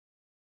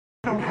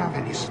I don't have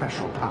any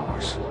special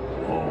powers.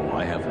 Oh,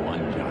 I have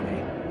one,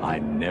 Johnny. I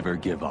never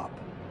give up.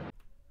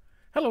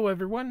 Hello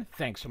everyone,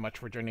 thanks so much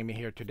for joining me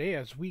here today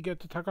as we get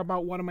to talk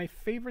about one of my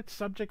favorite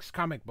subjects,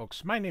 comic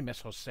books. My name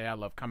is Jose, I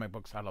love comic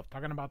books, I love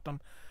talking about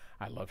them,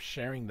 I love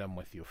sharing them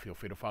with you. Feel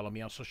free to follow me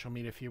on social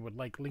media if you would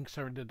like. Links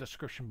are in the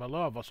description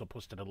below. I've also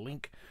posted a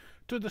link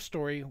to the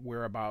story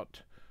we're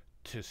about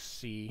to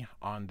see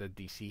on the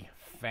DC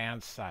fan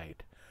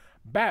site.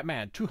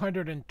 Batman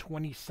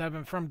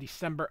 227 from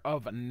December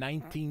of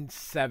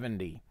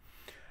 1970.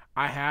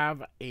 I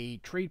have a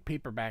trade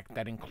paperback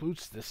that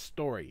includes this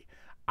story.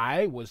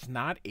 I was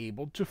not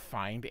able to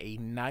find a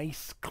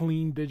nice,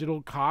 clean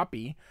digital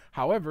copy.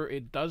 However,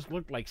 it does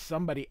look like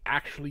somebody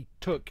actually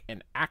took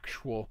an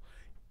actual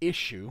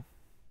issue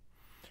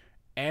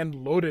and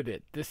loaded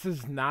it. This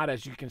is not,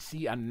 as you can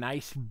see, a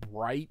nice,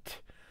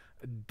 bright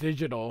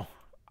digital.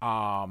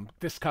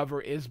 This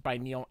cover is by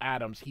Neil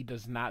Adams. He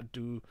does not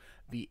do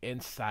the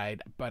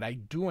inside, but I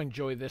do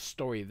enjoy this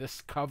story. This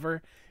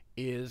cover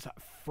is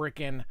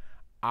freaking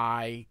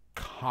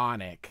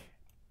iconic,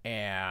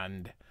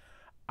 and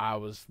I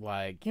was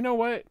like, you know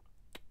what?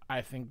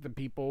 I think the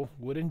people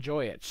would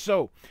enjoy it.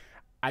 So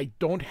I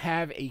don't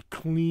have a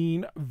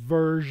clean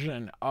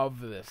version of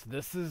this.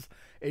 This is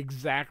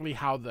exactly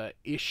how the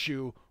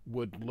issue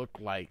would look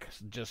like.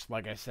 Just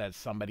like I said,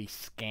 somebody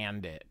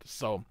scanned it.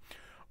 So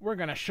we're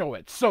going to show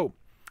it. So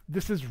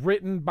this is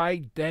written by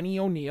Denny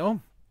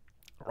O'Neil,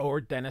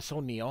 or Dennis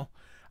O'Neil,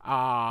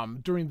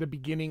 during the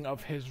beginning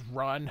of his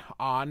run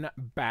on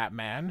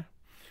Batman.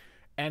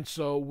 And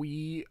so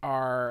we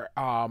are,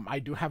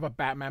 I do have a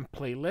Batman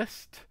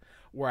playlist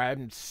where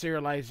I'm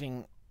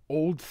serializing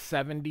old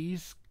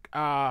 70s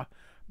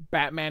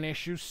Batman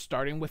issues,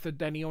 starting with the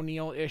Denny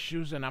O'Neil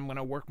issues, and I'm going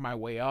to work my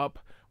way up.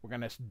 We're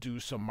going to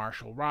do some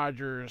Marshall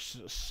Rogers,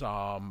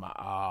 some,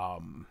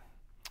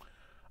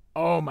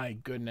 oh my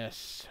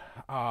goodness,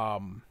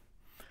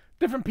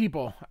 different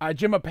people.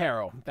 Jim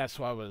Aparo, that's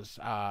what I was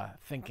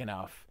thinking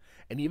of.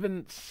 And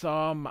even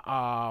some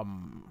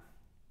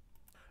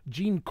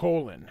Gene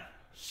Colan.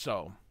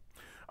 So,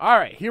 all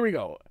right, here we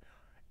go.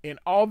 In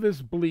all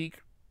this bleak,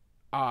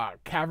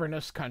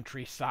 cavernous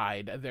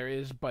countryside, there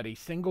is but a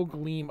single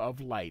gleam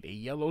of light, a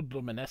yellow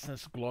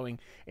luminescence glowing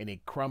in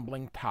a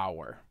crumbling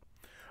tower.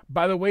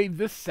 By the way,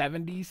 this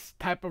 70s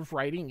type of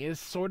writing is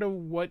sort of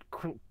what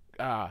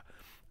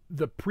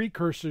the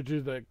precursor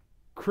to the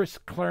Chris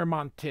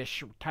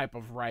Claremont-ish type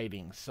of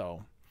writing.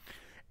 So,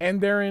 and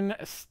therein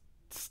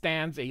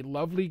stands a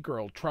lovely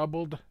girl,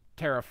 troubled,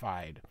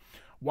 terrified,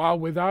 while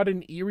without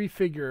an eerie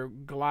figure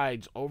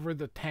glides over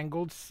the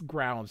tangled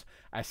grounds,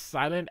 as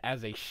silent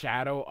as a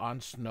shadow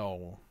on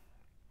snow.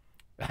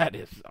 That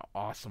is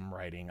awesome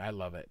writing. I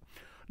love it.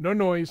 No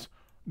noise,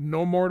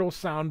 no mortal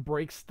sound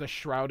breaks the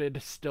shrouded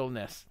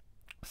stillness,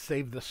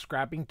 save the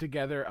scrapping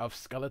together of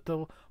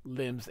skeletal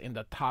limbs in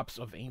the tops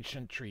of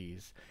ancient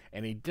trees,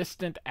 and a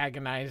distant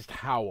agonized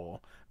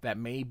howl that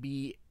may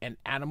be an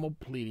animal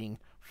pleading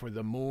for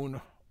the moon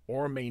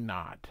or may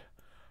not.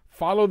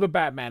 Follow the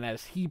Batman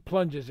as he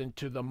plunges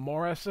into the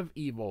morass of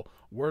evil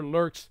where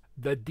lurks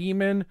the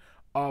demon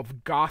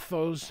of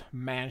Gothos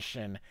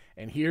mansion.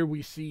 And here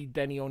we see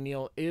Denny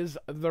O'Neil is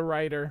the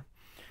writer,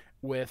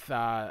 with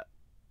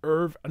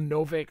Irv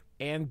Novick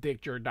and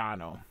Dick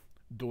Giordano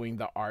doing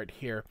the art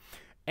here.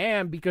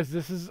 And because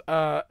this is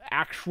a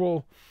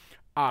actual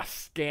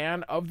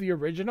scan of the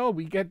original,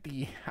 we get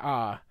the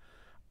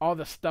all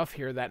the stuff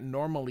here that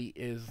normally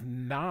is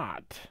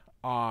not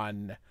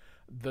on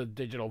the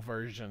digital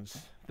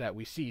versions that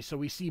we see. So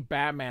we see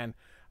Batman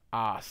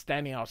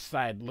standing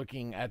outside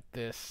looking at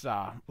this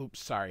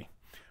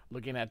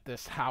looking at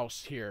this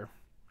house here.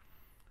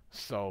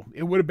 So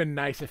it would have been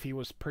nice if he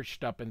was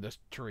perched up in this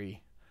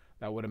tree.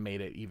 That would have made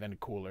it even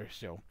cooler.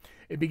 So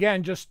it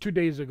began just 2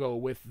 days ago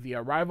with the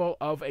arrival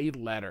of a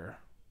letter.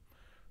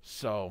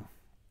 So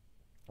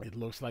it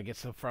looks like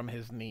it's from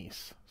his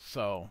niece.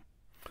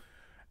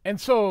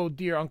 And so,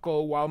 dear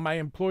uncle, while my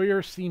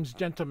employer seems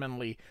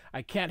gentlemanly,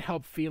 I can't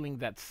help feeling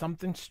that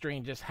something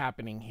strange is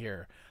happening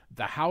here.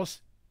 The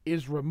house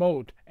is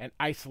remote and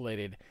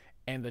isolated,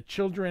 and the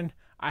children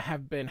I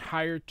have been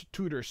hired to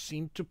tutor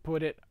seem, to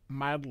put it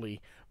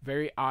mildly,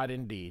 very odd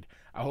indeed.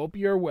 I hope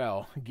you're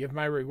well. Give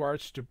my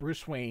regards to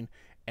Bruce Wayne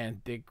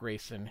and Dick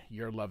Grayson,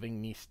 your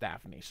loving niece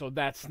Daphne. So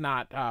that's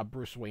not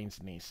Bruce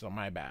Wayne's niece, so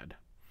my bad.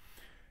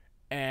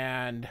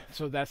 And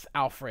so that's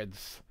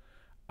Alfred's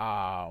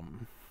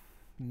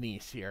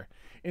niece here.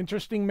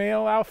 Interesting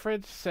mail,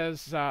 Alfred,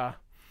 says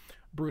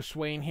Bruce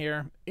Wayne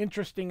here.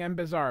 Interesting and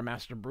bizarre,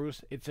 Master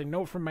Bruce. It's a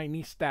note from my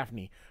niece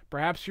Daphne.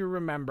 Perhaps you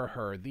remember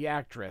her, the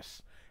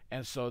actress.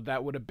 And so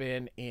that would have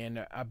been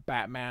in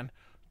Batman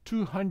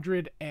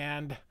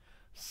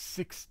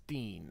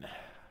 216.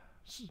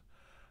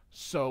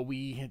 So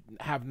we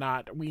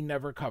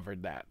never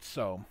covered that.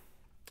 So,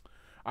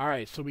 all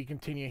right, so we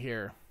continue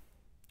here.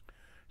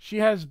 She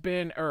has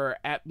been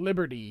at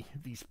liberty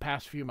these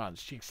past few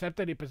months. She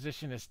accepted a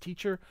position as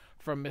teacher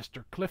from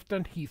Mr.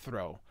 Clifton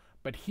Heathrow.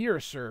 But here,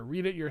 sir,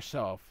 read it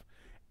yourself.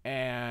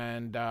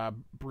 And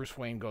Bruce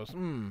Wayne goes,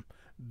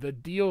 The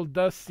deal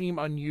does seem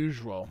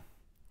unusual.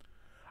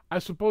 I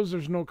suppose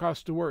there's no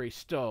cause to worry.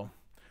 Still,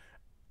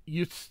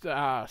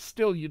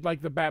 you'd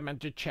like the Batman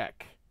to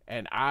check,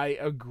 and I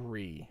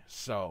agree.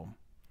 So,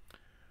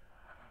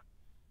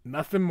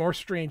 nothing more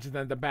strange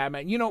than the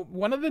Batman. You know,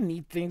 one of the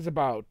neat things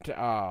about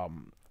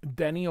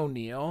Denny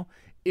O'Neil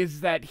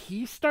is that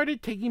he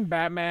started taking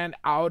Batman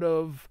out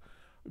of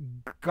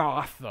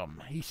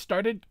Gotham. He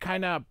started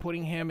kind of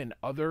putting him in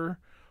other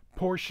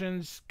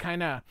portions,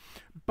 kind of,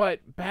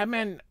 but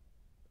Batman,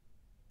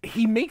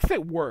 he makes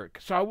it work.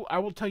 So I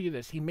will tell you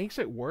this: he makes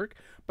it work,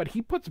 but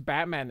he puts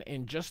Batman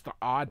in just the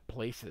odd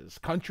places,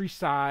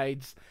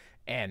 countrysides,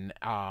 and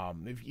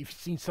if you've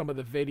seen some of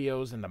the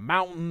videos in the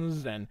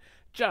mountains, and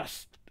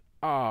just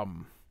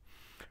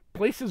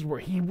places where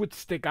he would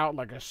stick out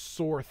like a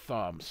sore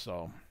thumb.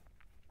 So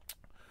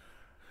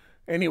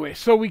anyway,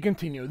 so we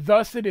continue.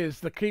 Thus it is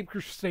the Cape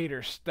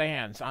Crusader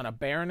stands on a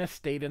barren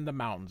estate in the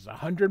mountains,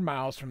 100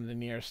 miles from the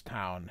nearest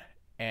town.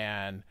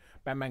 And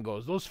Batman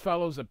goes, those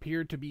fellows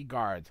appear to be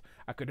guards.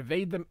 I could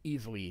evade them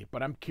easily,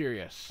 but I'm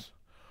curious.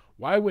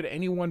 Why would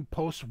anyone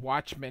post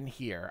watchmen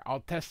here? I'll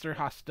test their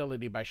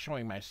hostility by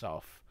showing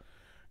myself.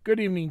 Good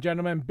evening,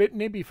 gentlemen. Bit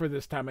nippy for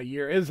this time of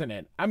year, isn't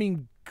it? I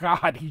mean,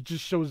 God, he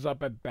just shows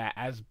up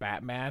as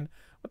Batman.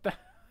 What the?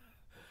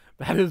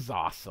 That is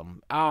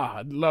awesome.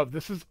 I love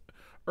this. Is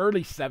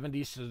early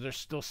 70s, so there's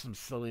still some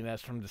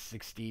silliness from the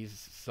 60s.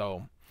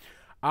 So,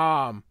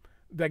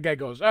 that guy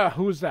goes,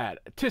 who's that?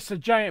 "'Tis a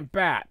giant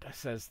bat,"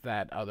 says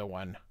that other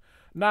one.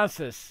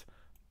 Nonsense.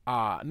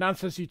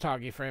 Nonsense you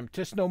talking for him.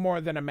 'Tis no more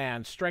than a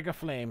man. Strike a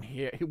flame.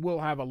 Here, we'll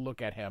have a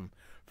look at him.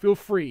 Feel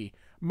free.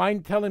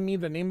 Mind telling me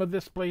the name of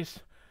this place?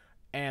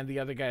 And the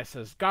other guy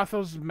says,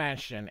 Gothos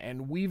Mansion,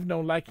 and we've no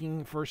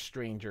liking for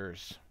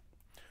strangers.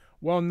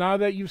 Well, now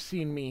that you've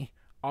seen me,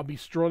 I'll be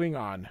strolling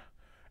on.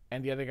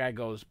 And the other guy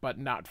goes, but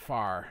not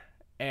far.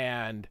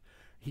 And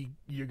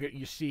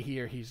you see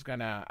here, he's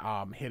gonna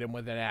hit him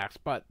with an axe,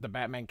 but the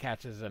Batman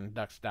catches and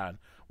ducks down.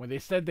 When they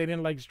said they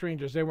didn't like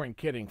strangers, they weren't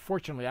kidding.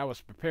 Fortunately, I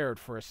was prepared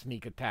for a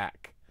sneak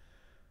attack.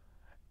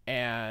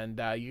 And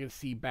you can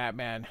see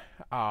Batman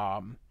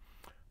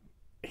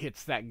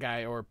hits that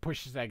guy or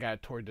pushes that guy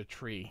toward the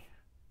tree.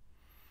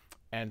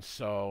 And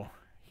so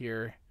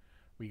here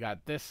we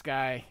got this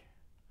guy,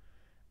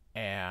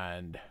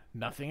 and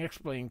nothing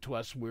explained to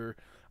us. We're,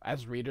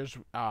 as readers,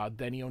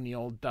 Denny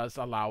O'Neil does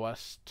allow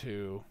us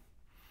to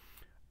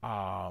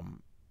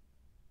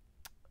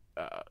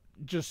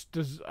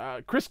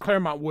Chris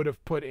Claremont would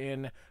have put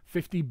in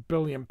 50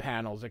 billion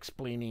panels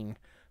explaining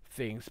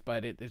things,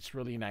 but it's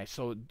really nice.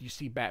 So you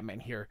see Batman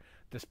here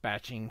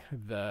dispatching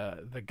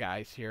the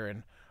guys here,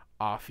 and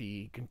off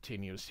he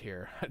continues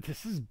here.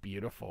 This is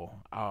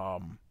beautiful.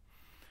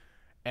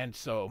 And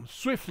so,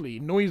 swiftly,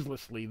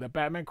 noiselessly, the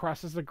Batman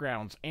crosses the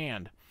grounds,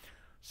 and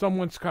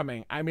someone's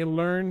coming. I may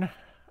learn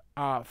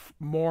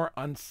more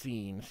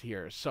unseen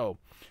here. So,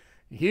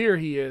 here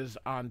he is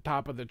on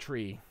top of the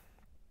tree.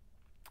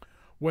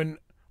 When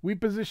we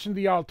position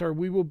the altar,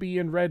 we will be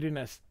in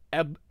readiness,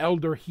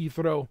 Elder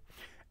Heathrow.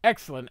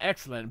 Excellent,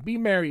 excellent. Be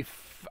merry,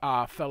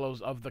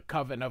 fellows of the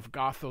Coven of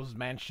Gothos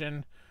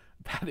Mansion.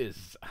 That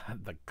is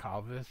the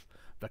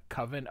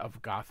Coven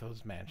of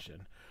Gothos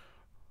Mansion.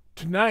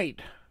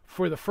 Tonight,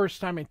 for the first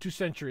time in 2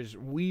 centuries,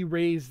 we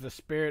raise the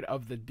spirit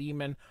of the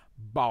demon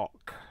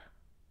Balk.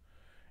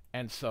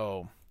 And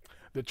so,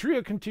 the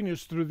trio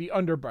continues through the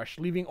underbrush,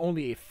 leaving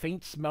only a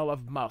faint smell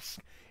of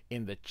musk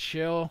in the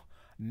chill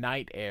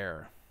night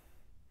air.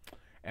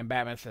 And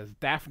Batman says,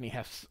 Daphne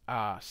has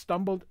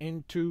stumbled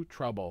into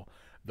trouble.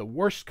 The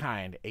worst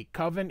kind. A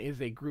coven is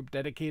a group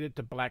dedicated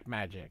to black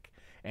magic.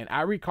 And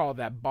I recall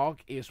that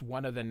Balk is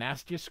one of the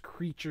nastiest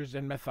creatures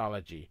in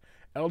mythology.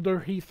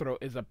 Elder Heathrow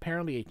is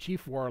apparently a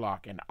chief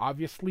warlock and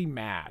obviously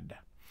mad,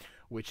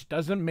 which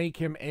doesn't make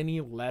him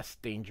any less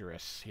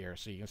dangerous here.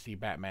 So you can see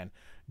Batman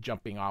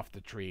jumping off the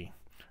tree.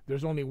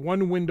 There's only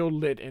one window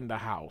lit in the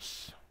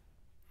house.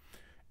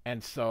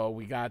 And so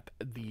we got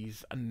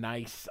these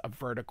nice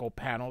vertical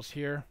panels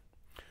here.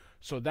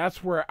 So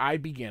that's where I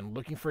begin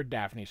looking for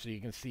Daphne. So you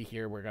can see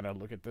here, we're going to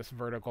look at this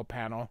vertical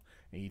panel.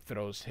 And he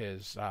throws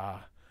his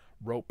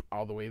rope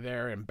all the way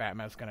there, and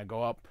Batman's going to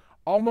go up.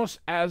 Almost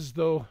as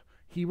though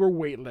he were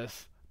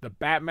weightless, the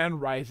Batman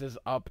rises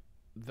up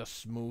the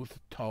smooth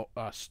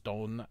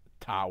stone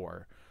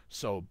tower.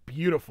 So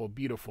beautiful,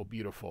 beautiful,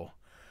 beautiful.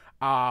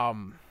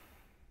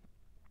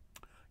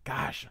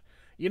 Gosh,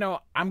 you know,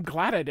 I'm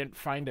glad I didn't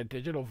find a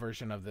digital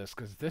version of this,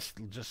 because this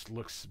just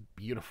looks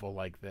beautiful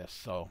like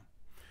this.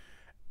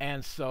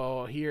 And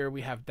so here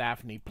we have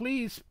Daphne.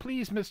 Please,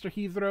 please, Mr.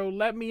 Heathrow,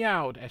 let me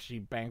out, as she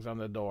bangs on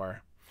the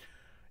door.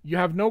 You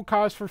have no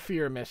cause for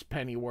fear, Miss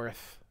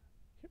Pennyworth,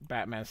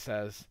 Batman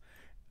says.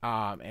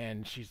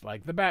 And she's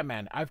like, the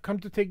Batman, I've come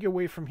to take you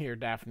away from here,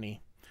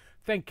 Daphne.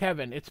 Thank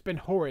heaven, it's been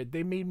horrid.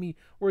 They made me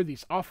wear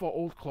these awful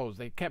old clothes.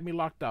 They kept me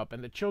locked up,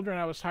 and the children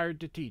I was hired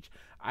to teach,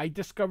 I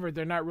discovered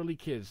they're not really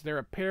kids. They're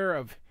a pair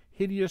of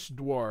hideous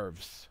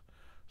dwarves.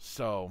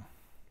 So,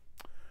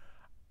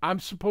 I'm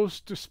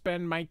supposed to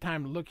spend my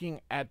time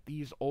looking at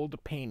these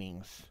old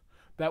paintings.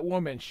 That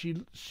woman,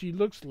 she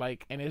looks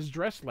like and is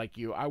dressed like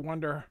you. I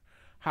wonder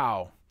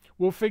how.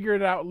 We'll figure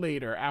it out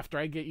later after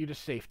I get you to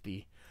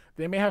safety.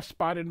 They may have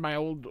spotted my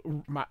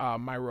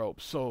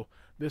rope. So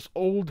this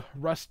old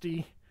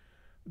rusty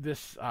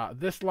this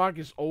lock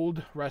is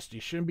old rusty.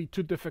 Shouldn't be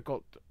too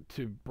difficult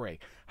to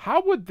break.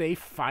 How would they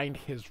find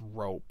his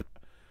rope?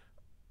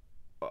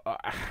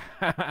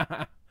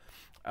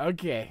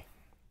 Okay.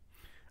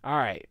 All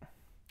right.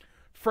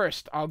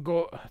 First, I'll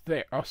go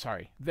there. Oh,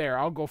 sorry. There,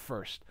 I'll go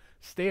first.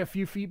 Stay a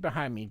few feet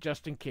behind me,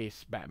 just in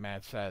case,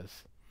 Batman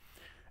says.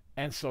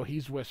 And so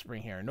he's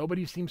whispering here.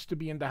 Nobody seems to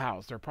be in the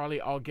house. They're probably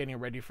all getting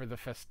ready for the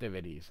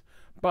festivities.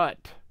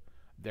 But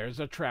there's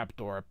a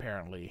trapdoor,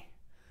 apparently.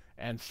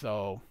 And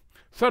so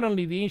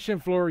suddenly the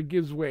ancient floor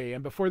gives way,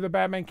 and before the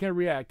Batman can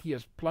react, he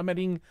is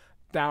plummeting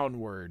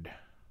downward.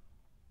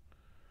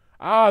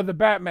 Ah, the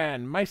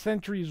Batman. My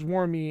sentries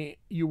warned me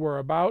you were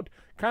about.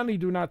 Kindly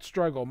do not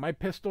struggle. My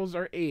pistols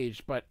are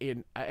aged, but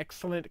in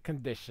excellent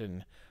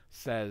condition,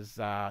 says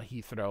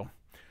Heathrow.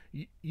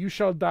 You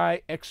shall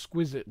die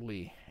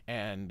exquisitely.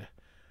 And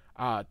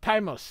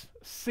Timos,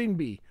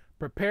 Sinbi,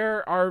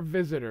 prepare our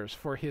visitors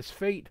for his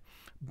fate.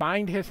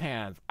 Bind his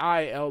hands.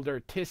 Aye, elder,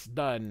 'tis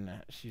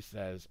done, she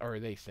says, or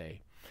they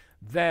say.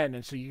 Then,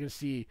 and so you can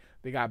see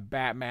they got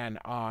Batman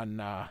on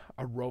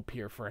a rope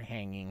here for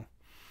hanging.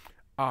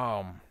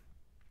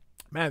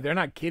 Man, they're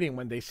not kidding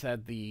when they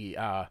said the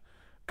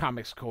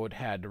Comics Code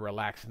had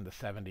relaxed in the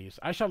 70s.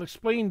 I shall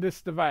explain.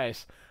 This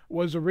device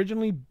was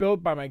originally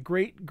built by my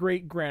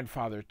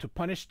great-great-grandfather to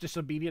punish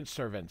disobedient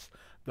servants.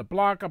 The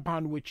block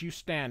upon which you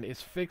stand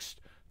is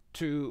fixed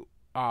to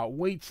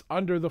weights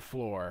under the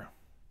floor.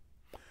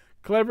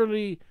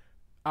 Cleverly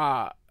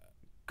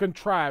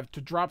contrived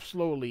to drop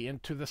slowly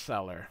into the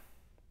cellar.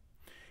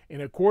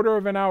 In a quarter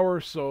of an hour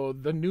or so,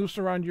 the noose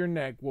around your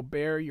neck will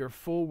bear your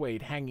full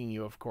weight, hanging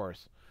you, of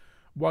course.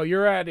 While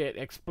you're at it,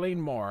 explain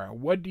more.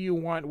 What do you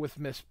want with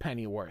Miss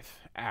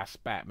Pennyworth?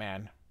 Asked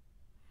Batman.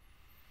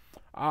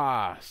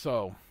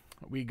 So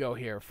we go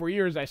here. For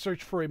years, I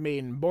searched for a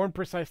maiden born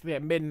precisely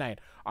at midnight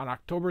on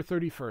October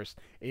 31st.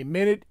 A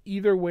minute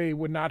either way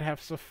would not have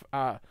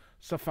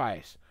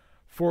sufficed.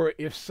 For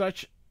if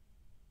such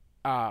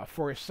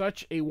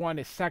a one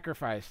is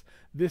sacrificed,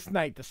 this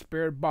night the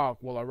spirit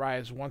Balk will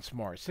arise once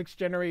more. 6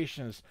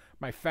 generations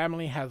my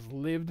family has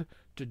lived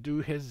to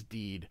do his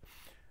deed.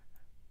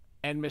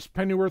 And Miss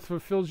Pennyworth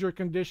fulfills your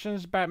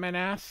conditions? Batman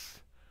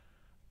asks.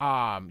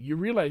 You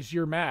realize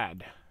you're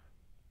mad.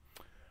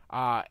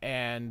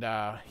 And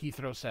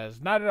Heathrow says,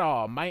 not at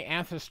all. My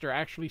ancestor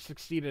actually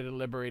succeeded in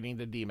liberating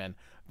the demon.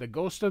 The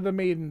ghost of the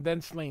maiden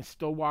then slain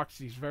still walks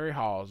these very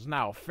halls.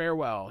 Now,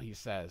 farewell, he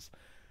says.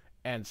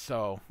 And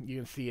so you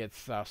can see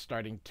it's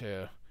starting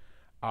to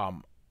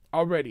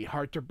already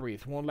hard to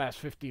breathe. Won't last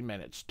 15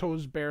 minutes.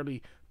 Toes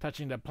barely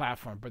touching the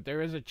platform, but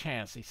there is a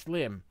chance. A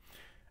slim.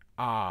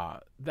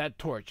 That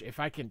torch. If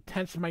I can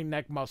tense my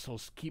neck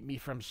muscles, keep me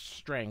from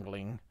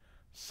strangling.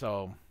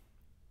 So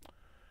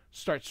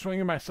start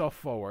swinging myself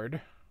forward.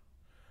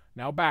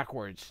 Now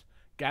backwards.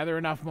 Gather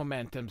enough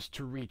momentums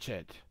to reach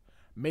it.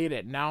 Made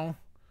it. Now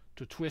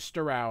to twist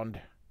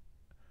around.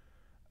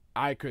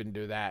 I couldn't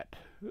do that.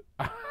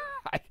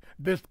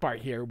 This part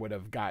here would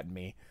have gotten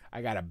me.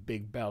 I got a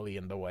big belly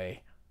in the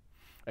way.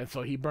 And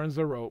so he burns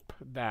the rope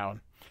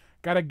down.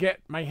 Gotta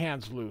get my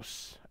hands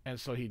loose. And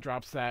so he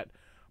drops that.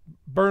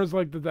 Burns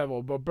like the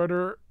devil, but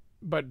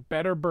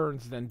better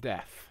burns than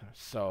death.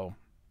 So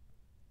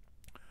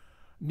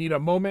need a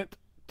moment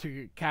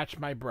to catch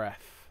my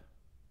breath.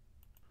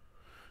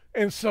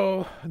 And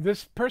so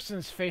this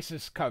person's face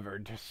is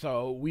covered.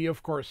 So we,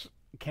 of course,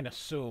 can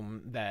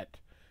assume that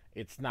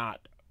it's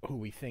not who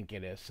we think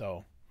it is.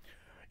 So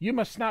you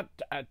must not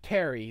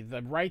tarry.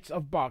 The rites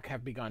of Balk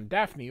have begun.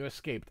 Daphne, you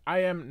escaped. I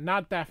am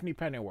not Daphne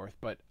Pennyworth,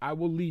 but I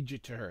will lead you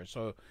to her.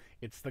 So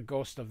it's the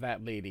ghost of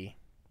that lady.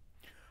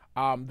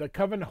 The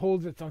coven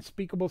holds its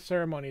unspeakable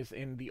ceremonies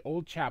in the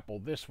old chapel.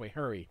 This way,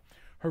 hurry.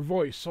 Her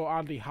voice so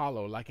oddly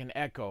hollow, like an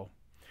echo,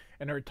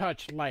 and her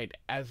touch light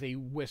as a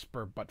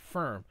whisper, but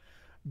firm.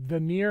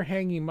 The near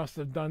hanging must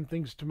have done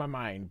things to my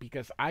mind,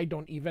 because I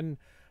don't even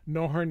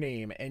know her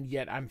name, and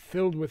yet I'm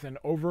filled with an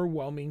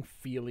overwhelming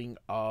feeling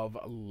of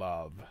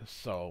love.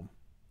 So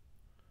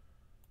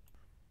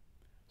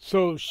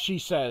she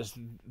says,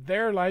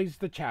 there lies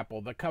the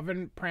chapel. The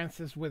coven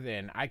prances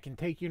within. I can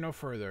take you no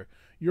further.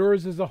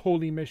 Yours is a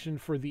holy mission,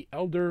 for the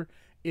elder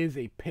is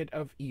a pit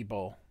of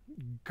evil.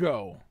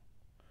 Go.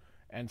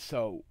 And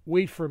so,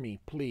 wait for me,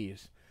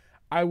 please.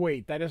 I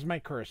wait. That is my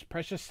curse.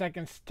 Precious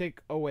seconds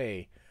tick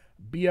away.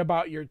 Be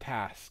about your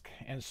task.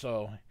 And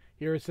so,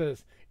 here it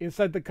says,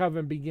 inside the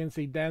coven begins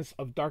a dance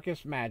of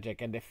darkest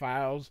magic and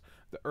defiles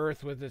the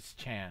earth with its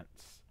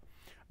chants.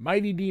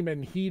 Mighty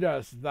demon, heed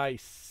us, thy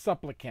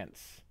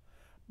supplicants.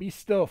 Be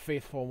still,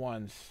 faithful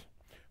ones.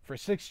 For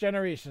 6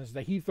 generations,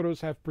 the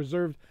Heathrows have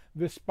preserved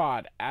this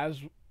spot as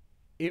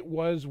it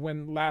was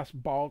when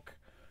last Balk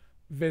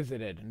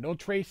visited. No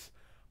trace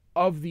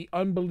of the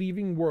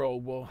unbelieving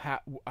world will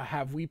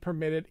have we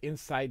permitted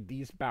inside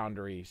these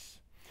boundaries.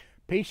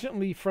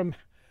 Patiently from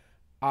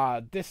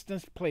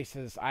distant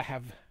places I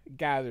have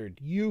gathered,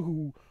 you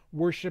who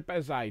worship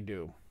as I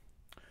do.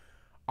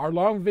 Our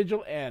long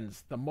vigil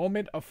ends. The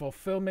moment of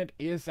fulfillment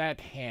is at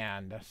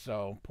hand.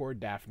 So poor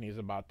Daphne is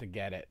about to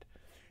get it.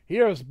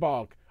 Here's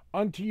Balk.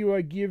 Unto you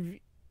I give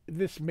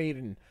this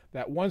maiden,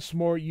 that once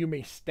more you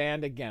may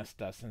stand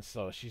against us. And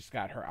so she's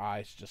got her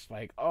eyes just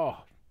like,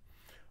 oh,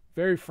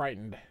 very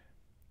frightened.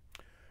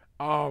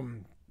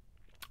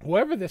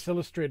 Whoever this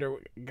illustrator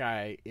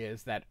guy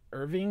is, that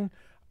Irving,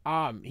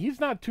 he's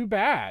not too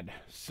bad.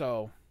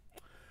 So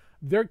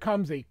there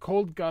comes a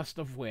cold gust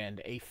of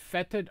wind. A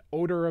fetid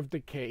odor of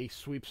decay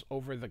sweeps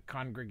over the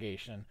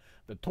congregation.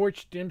 The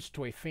torch dims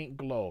to a faint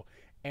glow,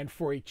 and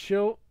for a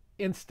chill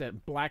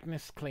instant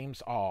blackness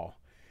claims all.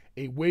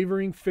 A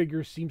wavering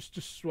figure seems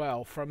to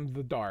swell from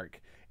the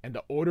dark, and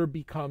the odor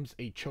becomes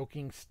a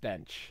choking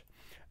stench.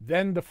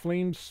 Then the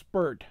flames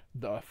spurt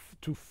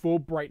to full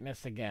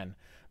brightness again.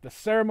 The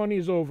ceremony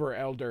is over,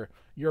 elder.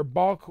 Your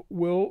Balk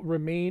will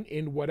remain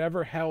in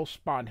whatever hell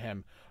spawned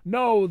him.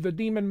 No, the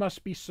demon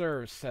must be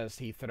served, says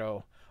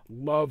Heathrow.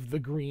 Love the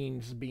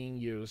greens being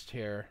used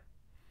here.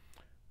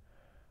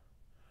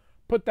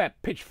 Put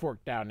that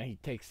pitchfork down, and he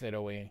takes it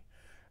away.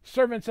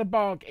 Servants of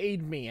Balk,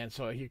 aid me. And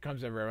so here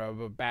comes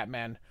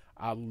Batman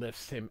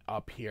lifts him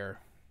up here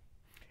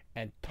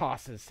and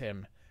tosses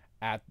him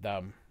at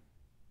them.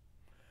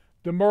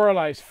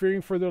 Demoralized,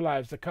 fearing for their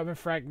lives, the coven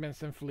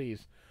fragments and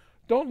flees.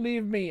 Don't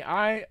leave me.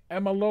 I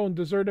am alone,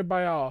 deserted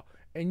by all,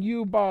 and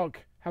you, Balk,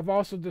 have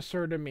also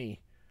deserted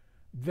me.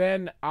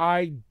 Then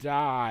I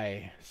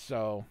die.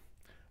 So,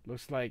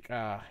 looks like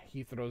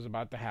Heathrow's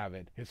about to have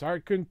it. His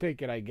heart couldn't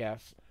take it, I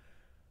guess.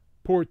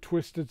 Poor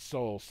twisted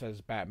soul,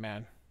 says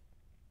Batman.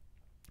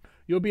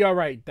 You'll be all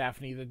right,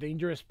 Daphne. The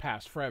danger is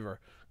past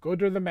forever. Go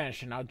to the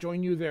mansion. I'll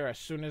join you there as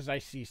soon as I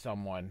see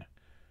someone.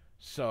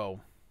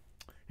 So,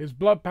 his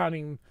blood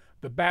pounding,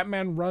 the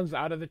Batman runs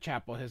out of the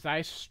chapel, his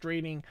eyes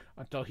straining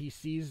until he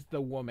sees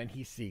the woman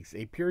he seeks.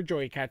 A pure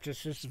joy catches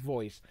his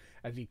voice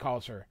as he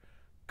calls her.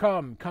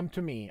 Come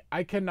to me.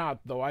 I cannot,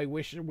 though I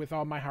wish with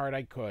all my heart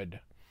I could.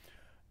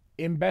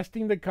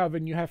 Investing the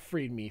coven, you have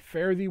freed me.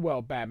 Fare thee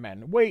well,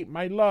 Batman. Wait,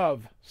 my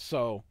love.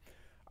 So,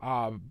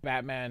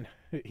 Batman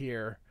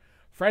here,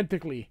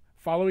 frantically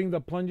following the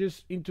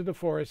plunges into the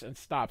forest and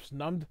stops,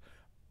 numbed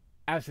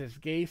as his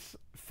gaze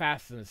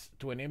fastens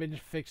to an image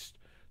fixed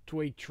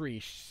to a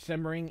tree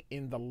simmering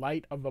in the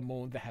light of a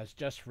moon that has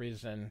just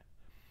risen,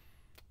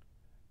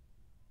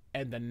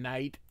 and the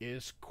night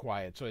is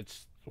quiet. So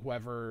it's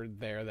whoever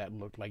there that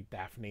looked like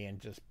Daphne,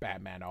 and just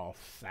Batman all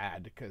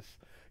sad because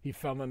he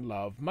fell in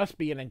love. Must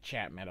be an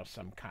enchantment of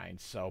some kind.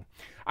 So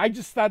I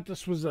just thought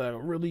this was a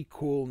really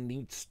cool,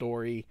 neat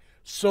story.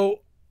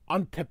 So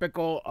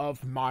untypical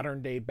of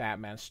modern day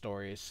Batman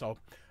stories. So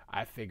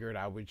I figured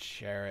I would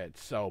share it.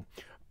 So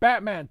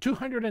Batman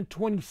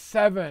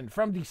 227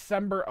 from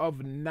December of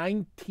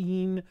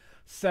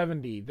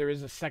 1970. There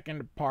is a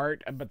second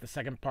part, but the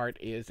second part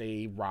is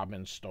a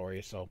Robin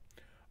story, so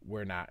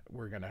we're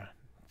gonna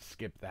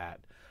skip that.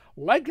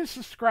 Like and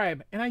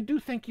subscribe, and I do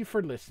thank you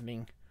for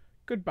listening.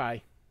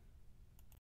 Goodbye.